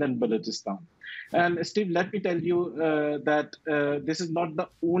Sindh and Balochistan. And Steve, let me tell you that this is not the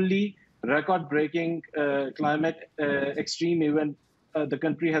only record-breaking climate extreme event the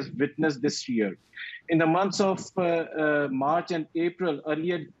country has witnessed this year. In the months of March and April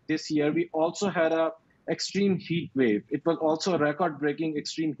earlier this year, we also had a extreme heat wave. It was also a record-breaking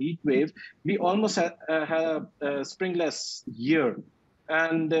extreme heat wave. We almost had a springless year.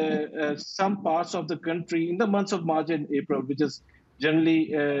 And some parts of the country in the months of March and April, which is generally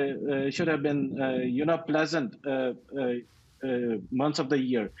should have been, pleasant months of the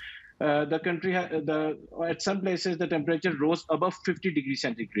year. The country, at some places, the temperature rose above 50 degrees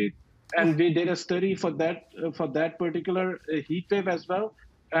centigrade. And we did a study for that particular heat wave as well.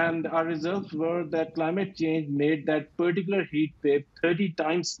 And our results were that climate change made that particular heat wave 30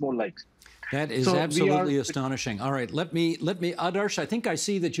 times more likely. That is absolutely astonishing. All right, let me, Adarsh, I think I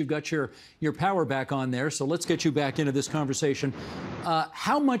see that you've got your power back on there, so let's get you back into this conversation.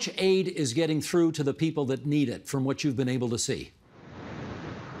 How much aid is getting through to the people that need it, from what you've been able to see?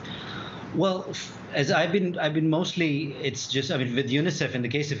 Well, as I've been mostly, it's just, with UNICEF, in the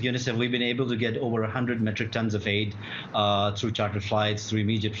case of UNICEF, we've been able to get over 100 metric tons of aid through charter flights, through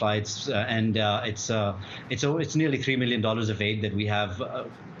immediate flights, and it's nearly $3 million of aid that we have.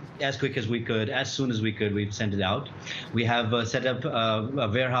 As quick as we could, as soon as we could, we've sent it out. We have set up a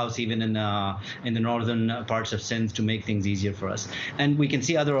warehouse even in the northern parts of Sindh to make things easier for us. And we can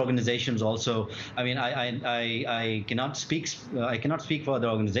see other organizations also. I cannot speak for other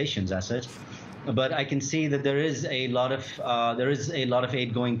organizations as such, but I can see that there is a lot of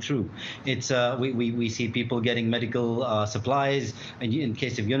aid going through. It's we see people getting medical supplies. And in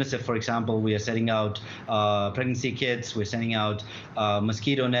case of UNICEF, for example, we are sending out pregnancy kits. We're sending out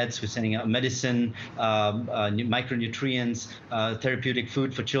mosquito nets. We're sending out medicine, micronutrients, therapeutic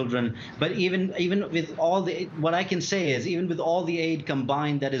food for children. But even with all what I can say is, even with all the aid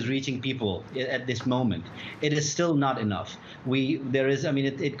combined that is reaching people at this moment, it is still not enough.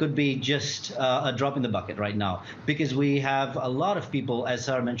 It could be just a drop in the bucket right now, because we have a lot of people, as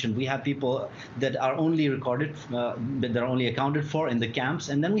Sarah mentioned, we have people that are only recorded, that are only accounted for in the camps,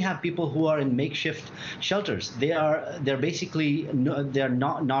 and then we have people who are in makeshift shelters. They're basically they're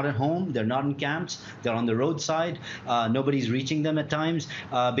not at home, they're not in camps, they're on the roadside. Nobody's reaching them at times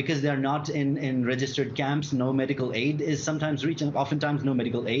because they're not in registered camps. No medical aid is sometimes reaching. Oftentimes, no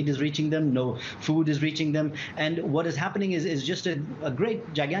medical aid is reaching them. No food is reaching them. And what is happening is just a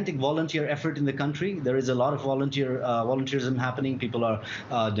great, gigantic volunteer effort in the country. There is a lot of volunteerism happening. People are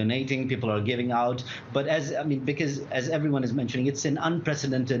donating, people are giving out. But because as everyone is mentioning, it's an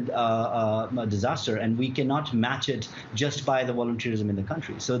unprecedented disaster, and we cannot match it just by the volunteerism in the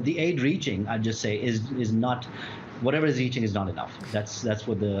country. So the aid reaching, I'd just say, is not. Whatever is reaching is not enough. That's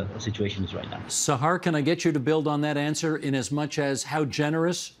what the situation is right now. Sahar, can I get you to build on that answer in as much as how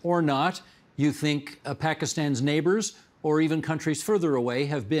generous or not you think Pakistan's neighbors or even countries further away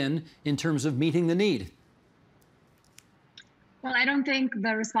have been in terms of meeting the need? Well, I don't think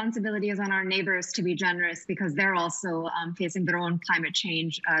the responsibility is on our neighbors to be generous, because they're also facing their own climate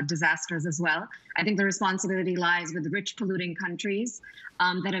change disasters as well. I think the responsibility lies with rich polluting countries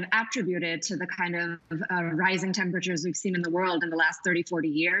that have attributed to the kind of rising temperatures we've seen in the world in the last 30, 40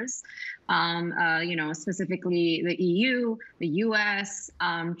 years. Specifically the EU, the US,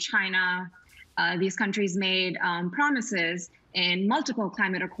 China. These countries made promises in multiple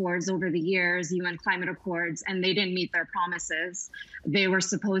climate accords over the years, UN climate accords, and they didn't meet their promises. They were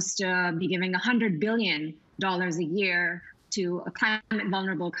supposed to be giving $100 billion a year to climate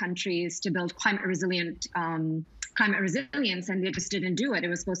vulnerable countries to build climate resilience, and they just didn't do it. It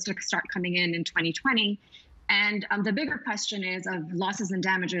was supposed to start coming in 2020. And the bigger question is of losses and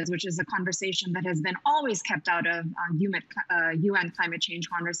damages, which is a conversation that has been always kept out of UN climate change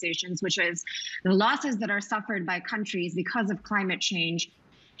conversations, which is the losses that are suffered by countries because of climate change.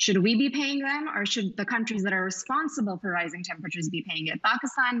 Should we be paying them, or should the countries that are responsible for rising temperatures be paying it?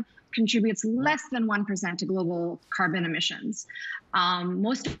 Pakistan contributes less than 1% to global carbon emissions.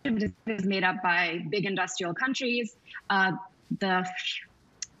 Most of it is made up by big industrial countries. The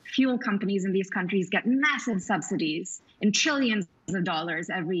fuel companies in these countries get massive subsidies in trillions of dollars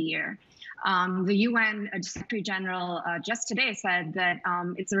every year. The UN Secretary General just today said that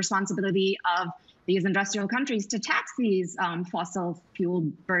it's the responsibility of these industrial countries to tax these fossil fuel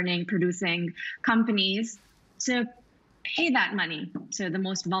burning, producing companies to pay that money to the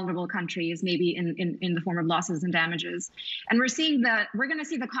most vulnerable countries, maybe in the form of losses and damages. And we're going to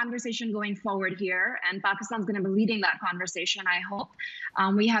see the conversation going forward here, and Pakistan's going to be leading that conversation, I hope.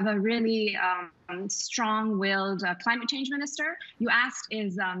 We have a really strong-willed climate change minister. You asked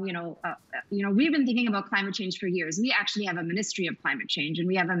we've been thinking about climate change for years. We actually have a Ministry of Climate Change, and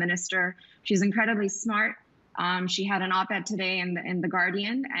we have a minister. She's incredibly smart. She had an op-ed today in The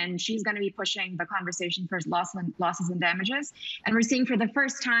Guardian, and she's going to be pushing the conversation for losses and damages. And we're seeing for the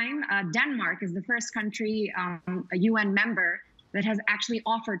first time, Denmark is the first country, a UN member, that has actually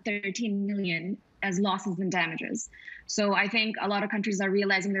offered 13 million as losses and damages. So I think a lot of countries are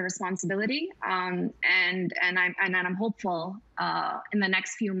realizing their responsibility, and I'm hopeful in the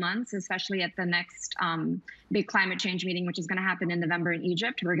next few months, especially at the next big climate change meeting, which is going to happen in November in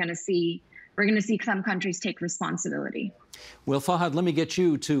Egypt. We're going to see some countries take responsibility. Well, Fahad, let me get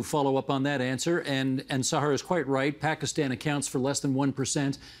you to follow up on that answer. And Sahar is quite right. Pakistan accounts for less than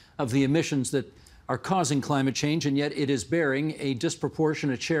 1% of the emissions that are causing climate change, and yet it is bearing a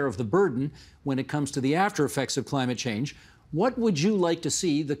disproportionate share of the burden when it comes to the after effects of climate change. What would you like to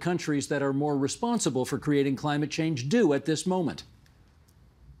see the countries that are more responsible for creating climate change do at this moment?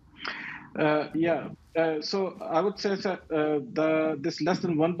 So I would say that this less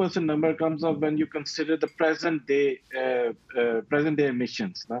than 1% number comes up when you consider the present day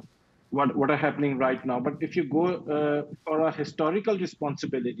emissions, what are happening right now. But if you go for a historical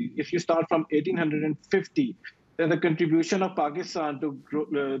responsibility, if you start from 1850, then the contribution of Pakistan to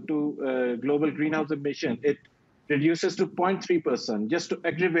global greenhouse emission, it reduces to 0.3%, just to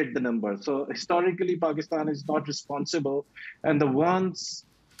aggravate the number. So historically, Pakistan is not responsible, and the ones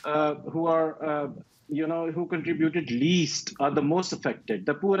who contributed least are the most affected,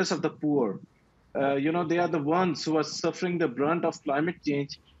 the poorest of the poor. They are the ones who are suffering the brunt of climate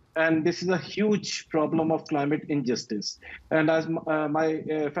change. And this is a huge problem of climate injustice. And as my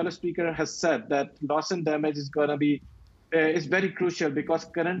fellow speaker has said, that loss and damage is going to be is very crucial, because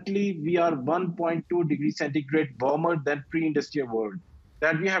currently we are 1.2 degrees centigrade warmer than pre-industrial world.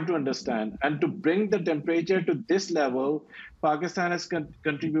 That we have to understand. And to bring the temperature to this level, Pakistan has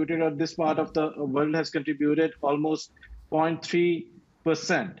contributed, or this part of the world has contributed almost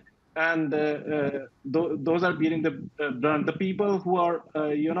 0.3%. And those are bearing the brunt. The people who are,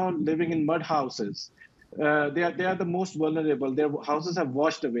 living in mud houses, they are the most vulnerable. Their houses have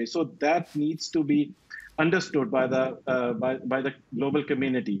washed away. So that needs to be understood by the global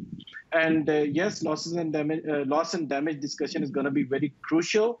community. And yes, loss and damage discussion is going to be very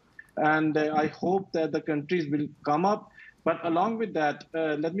crucial. And I hope that the countries will come up. But along with that,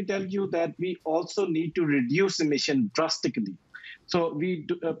 let me tell you that we also need to reduce emission drastically. So we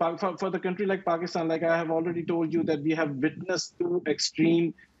do, for the country like Pakistan, like I have already told you, that we have witnessed two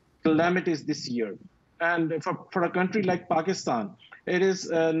extreme calamities this year. And for a country like Pakistan, it is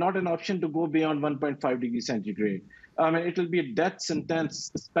not an option to go beyond 1.5 degrees centigrade. I mean, it will be a death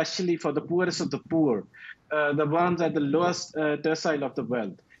sentence, especially for the poorest of the poor, the ones at the lowest tercile of the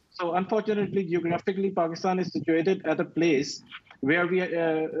wealth. So unfortunately, geographically, Pakistan is situated at a place where we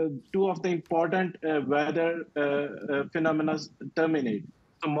two of the important weather phenomena terminate.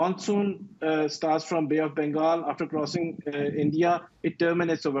 The monsoon starts from Bay of Bengal. After crossing India, it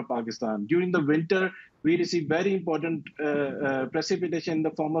terminates over Pakistan. During the winter, we receive very important precipitation in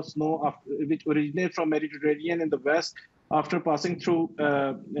the form of snow, which originates from Mediterranean in the west. After passing through,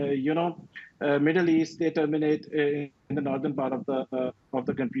 Middle East, they terminate in the northern part of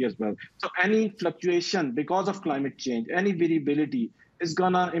the country as well. So any fluctuation because of climate change, any variability is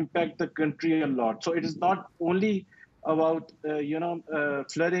gonna impact the country a lot. So it is not only about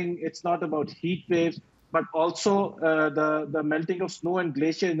flooding. It's not about heat waves, but also the melting of snow and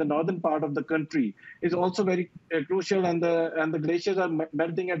glacier in the northern part of the country is also very crucial, and the glaciers are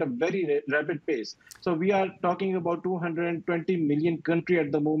melting at a very rapid pace. So we are talking about 220 million country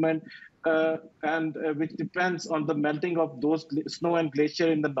at the moment, and which depends on the melting of those snow and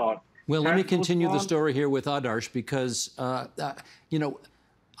glacier in the north. Well, let me continue the story here with Adarsh, because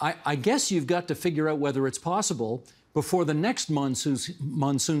I guess you've got to figure out whether it's possible before the next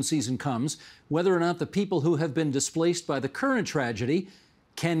monsoon season comes, whether or not the people who have been displaced by the current tragedy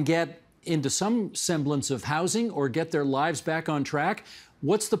can get into some semblance of housing or get their lives back on track.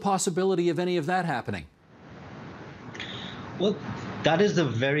 What's the possibility of any of that happening? Well, that is the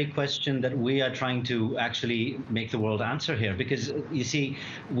very question that we are trying to actually make the world answer here, because you see,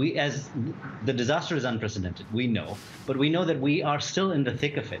 the disaster is unprecedented, we know, but we know that we are still in the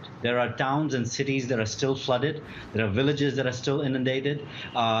thick of it. There are towns and cities that are still flooded. There are villages that are still inundated.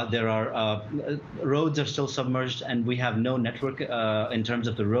 There are roads are still submerged, and we have no network in terms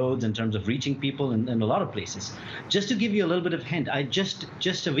of the roads, in terms of reaching people in a lot of places. Just to give you a little bit of hint,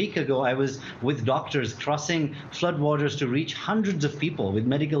 just a week ago, I was with doctors crossing floodwaters to reach hundreds of people with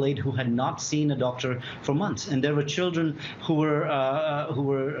medical aid who had not seen a doctor for months, and there were children who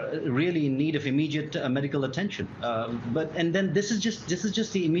were really in need of immediate medical attention. And then this is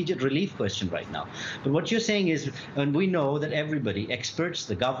just the immediate relief question right now. But what you're saying is, and we know that everybody, experts,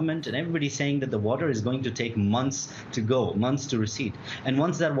 the government, and everybody's saying that the water is going to take months to go, months to recede, and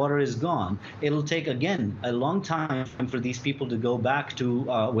once that water is gone, it'll take again a long time for these people to go back to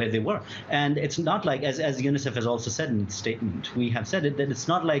where they were. And it's not like, as UNICEF has also said in its statement, we have said it, that it's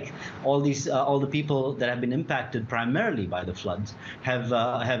not like all the people that have been impacted primarily by the floods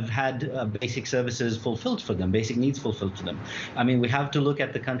have had basic services fulfilled for them, basic needs fulfilled for them. I mean, we have to look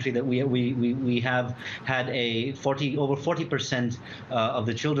at the country that we have had over 40% of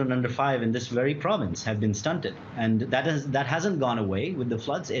the children under 5 in this very province have been stunted, and that hasn't gone away with the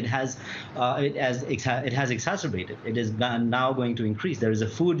floods. It has exacerbated. It is now going to increase. There is a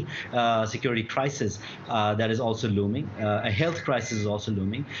food security crisis that is also looming. A health crisis is also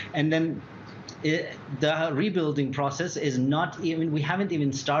looming, and then the rebuilding process is not even, we haven't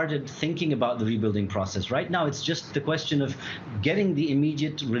even started thinking about the rebuilding process. Right now, it's just the question of getting the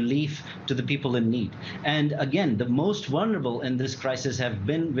immediate relief to the people in need. And again, the most vulnerable in this crisis have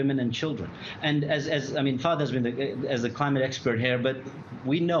been women and children. And I mean, Fahd has been as the climate expert here, but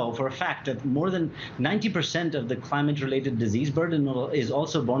we know for a fact that more than 90% of the climate-related disease burden is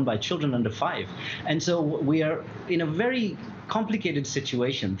also borne by children under 5. And so we are in a very complicated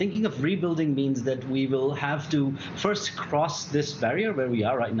situation. Thinking of rebuilding means that we will have to first cross this barrier where we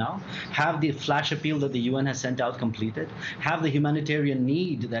are right now, have the flash appeal that the UN has sent out completed, have the humanitarian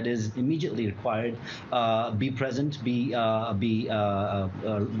need that is immediately required be present, be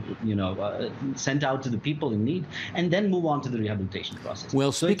sent out to the people in need, and then move on to the rehabilitation process.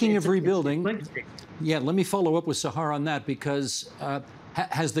 Well, speaking of rebuilding, yeah, let me follow up with Sahar on that, because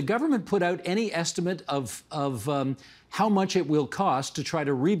has the government put out any estimate of how much it will cost to try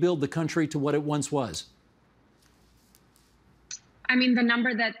to rebuild the country to what it once was? I mean, the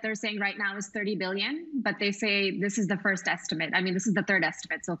number that they're saying right now is 30 billion, but they say this is the first estimate. I mean, this is the third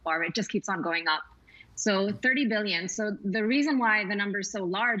estimate so far. It just keeps on going up. So 30 billion. So the reason why the number is so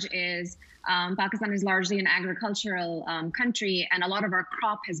large is Pakistan is largely an agricultural country, and a lot of our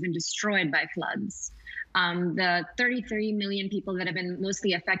crop has been destroyed by floods. The 33 million people that have been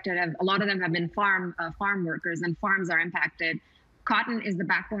mostly affected, a lot of them have been farm workers, and farms are impacted. Cotton is the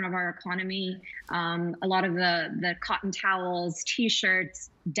backbone of our economy. A lot of the cotton towels, T-shirts,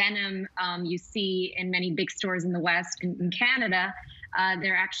 denim you see in many big stores in the West, in Canada,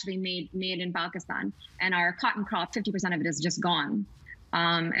 they're actually made in Pakistan. And our cotton crop, 50% of it is just gone.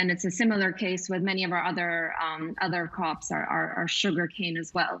 And it's a similar case with many of our other crops, our sugar cane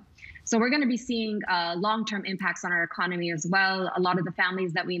as well. So we're going to be seeing long-term impacts on our economy as well. A lot of the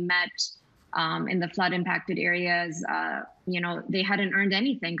families that we met in the flood-impacted areas, they hadn't earned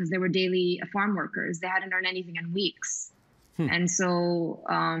anything because they were daily farm workers. They hadn't earned anything in weeks. And so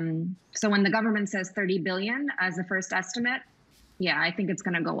when the government says 30 billion as a first estimate, yeah, I think it's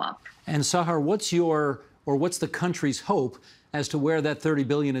going to go up. And Sahar, what's the country's hope as to where that 30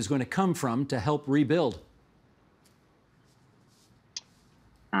 billion is going to come from to help rebuild?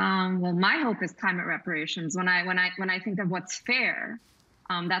 Well, my hope is climate reparations. When I think of what's fair,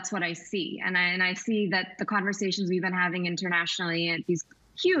 that's what I see, and I see that the conversations we've been having internationally at these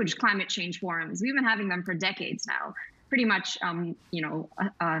huge climate change forums, we've been having them for decades now, pretty much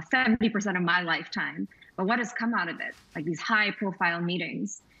 70% of my lifetime. But what has come out of it? Like these high-profile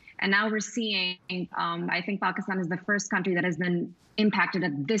meetings. And now we're seeing, I think Pakistan is the first country that has been impacted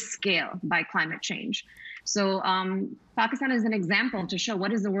at this scale by climate change. So Pakistan is an example to show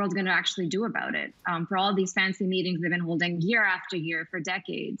what is the world going to actually do about it. For all these fancy meetings they've been holding year after year for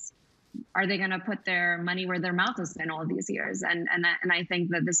decades, are they going to put their money where their mouth has been all these years? And I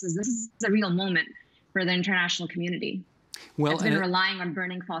think that this is a real moment for the international community. Well, it's been relying on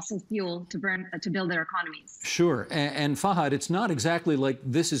burning fossil fuel to build their economies. Sure. And Fahad, it's not exactly like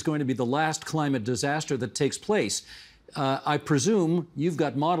this is going to be the last climate disaster that takes place. I presume you've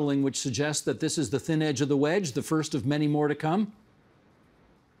got modeling which suggests that this is the thin edge of the wedge, the first of many more to come?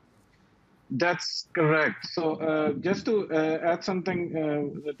 That's correct. So just to add something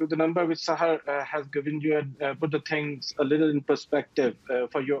to the number which Sahar has given you and put the things a little in perspective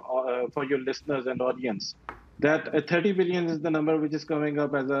for your listeners and audience, that 30 billion is the number which is coming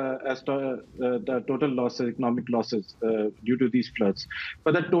up as the total losses, economic losses due to these floods.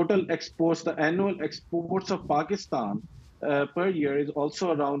 But the total exports, the annual exports of Pakistan per year is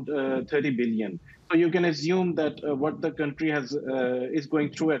also around 30 billion. So you can assume that what the country is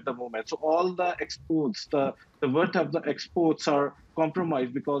going through at the moment. So all the exports, the worth of the exports are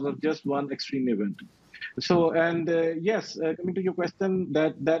compromised because of just one extreme event. So, and yes, coming to your question,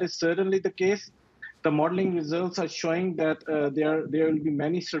 that is certainly the case. The modeling results are showing that there will be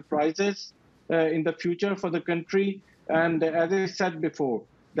many surprises in the future for the country. And as I said before,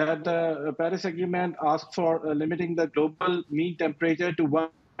 that the Paris Agreement asked for limiting the global mean temperature to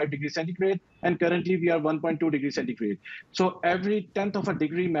 1.5 degrees centigrade, and currently we are 1.2 degrees centigrade. So every 10th of a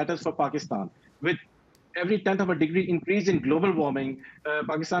degree matters for Pakistan. With every 10th of a degree increase in global warming,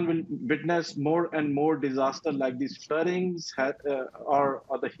 Pakistan will witness more and more disaster like these floodings or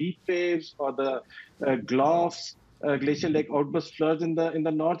the heat waves or the glacial lake outburst floods in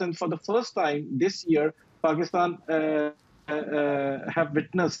the north. And for the first time this year, Pakistan have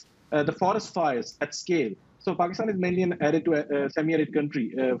witnessed the forest fires at scale. So Pakistan is mainly an arid to semi-arid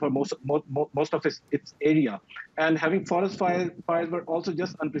country for most of its area, and having forest fires were also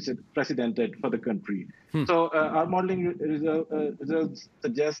just unprecedented for the country. So our modeling results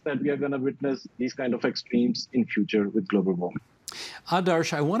suggest that we are going to witness these kind of extremes in future with global warming.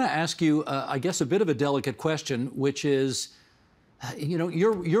 Adarsh, I want to ask you, I guess, a bit of a delicate question, which is,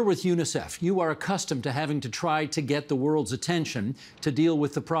 you're with UNICEF. You are accustomed to having to try to get the world's attention to deal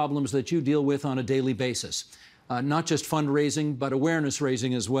with the problems that you deal with on a daily basis. Not just fundraising, but awareness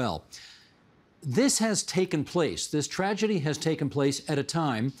raising as well. This has taken place, this tragedy has taken place at a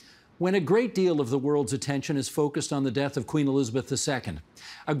time when a great deal of the world's attention is focused on the death of Queen Elizabeth II.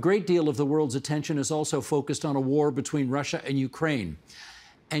 A great deal of the world's attention is also focused on a war between Russia and Ukraine.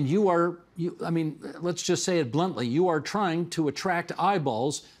 And let's just say it bluntly, you are trying to attract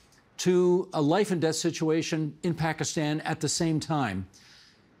eyeballs to a life and death situation in Pakistan at the same time.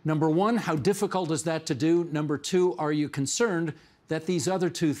 Number one, how difficult is that to do? Number two, are you concerned that these other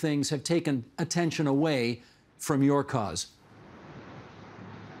two things have taken attention away from your cause?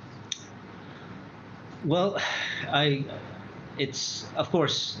 Well, it's, of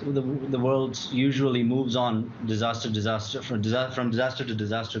course, the world usually moves on from disaster to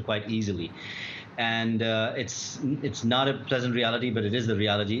disaster quite easily. And it's not a pleasant reality, but it is the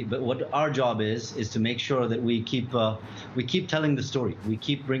reality. But what our job is to make sure that we keep telling the story. We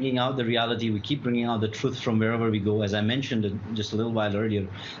keep bringing out the reality. We keep bringing out the truth from wherever we go. As I mentioned just a little while earlier,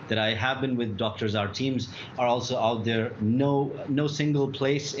 that I have been with doctors. Our teams are also out there. No single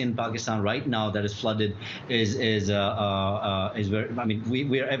place in Pakistan right now that is flooded is where, I mean,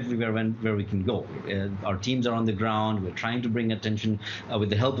 we are everywhere where we can go. Our teams are on the ground. We're trying to bring attention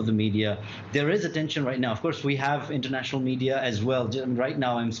with the help of the media. There is is attention right now. Of course, we have international media as well. Right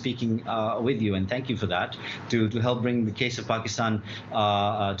now, I'm speaking with you, and thank you for that, to help bring the case of Pakistan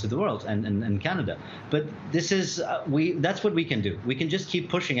to the world and Canada. But this is that's what we can do. We can just keep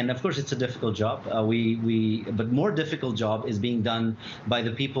pushing, and of course, it's a difficult job. But more difficult job is being done by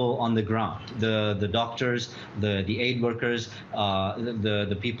the people on the ground, the doctors, the aid workers,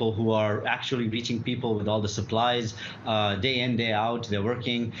 the people who are actually reaching people with all the supplies, day in, day out. They're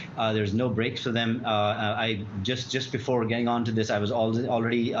working. There's no breaks for them. I just before getting on to this, I was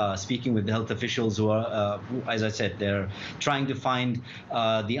already speaking with the health officials who are, as I said, they're trying to find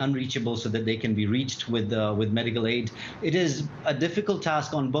the unreachable so that they can be reached with medical aid. It is a difficult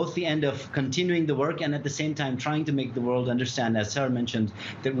task on both the end of continuing the work and at the same time trying to make the world understand, as Sarah mentioned,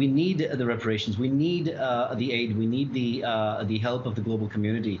 that we need the reparations, we need the aid, we need the help of the global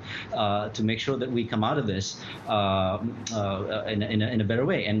community to make sure that we come out of this in a better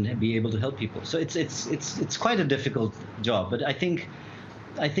way and be able to help people. So it's quite a difficult job, but I think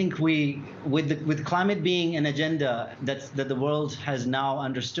we, with climate being an agenda that the world has now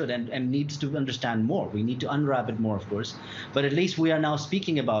understood and needs to understand more. We need to unwrap it more, of course, but at least we are now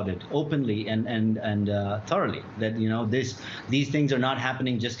speaking about it openly and thoroughly. That these things are not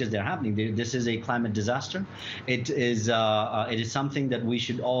happening just because they're happening. This is a climate disaster. It is something that we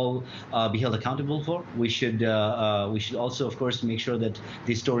should all be held accountable for. We should also, of course, make sure that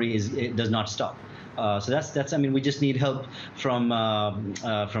the story does not stop. So that's. I mean, we just need help from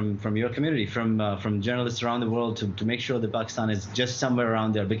your community, from journalists around the world to make sure that Pakistan is just somewhere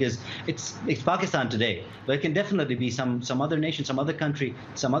around there, because it's Pakistan today, but it can definitely be some other nation, some other country,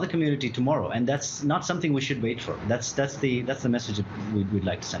 some other community tomorrow, and that's not something we should wait for. That's the message that we'd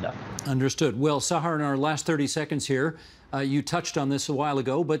like to send out. Understood. Well, Sahar, in our last 30 seconds here, you touched on this a while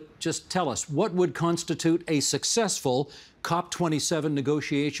ago, but just tell us, what would constitute a successful COP27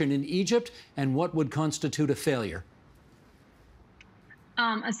 negotiation in Egypt, and what would constitute a failure?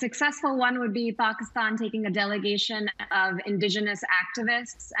 A successful one would be Pakistan taking a delegation of indigenous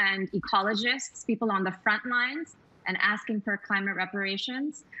activists and ecologists, people on the front lines, and asking for climate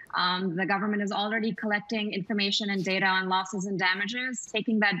reparations. The government is already collecting information and data on losses and damages,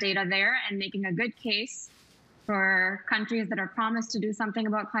 taking that data there and making a good case for countries that are promised to do something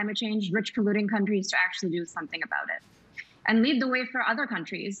about climate change, rich polluting countries, to actually do something about it. And lead the way for other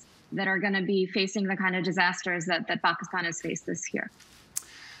countries that are going to be facing the kind of disasters that Pakistan has faced this year.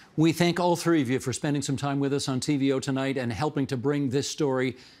 We thank all three of you for spending some time with us on TVO tonight and helping to bring this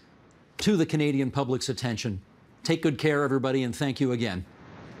story to the Canadian public's attention. Take good care, everybody, and thank you again.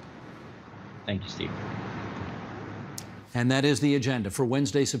 Thank you, Steve. And that is the agenda for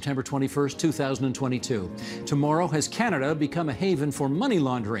Wednesday, September 21st, 2022. Tomorrow, has Canada become a haven for money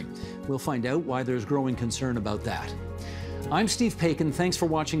laundering? We'll find out why there's growing concern about that. I'm Steve Paikin. Thanks for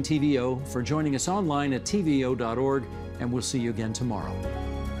watching TVO, for joining us online at tvo.org, and we'll see you again tomorrow.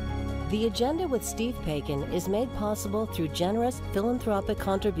 The Agenda with Steve Paikin is made possible through generous philanthropic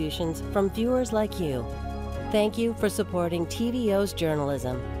contributions from viewers like you. Thank you for supporting TVO's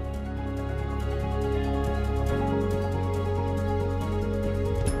journalism.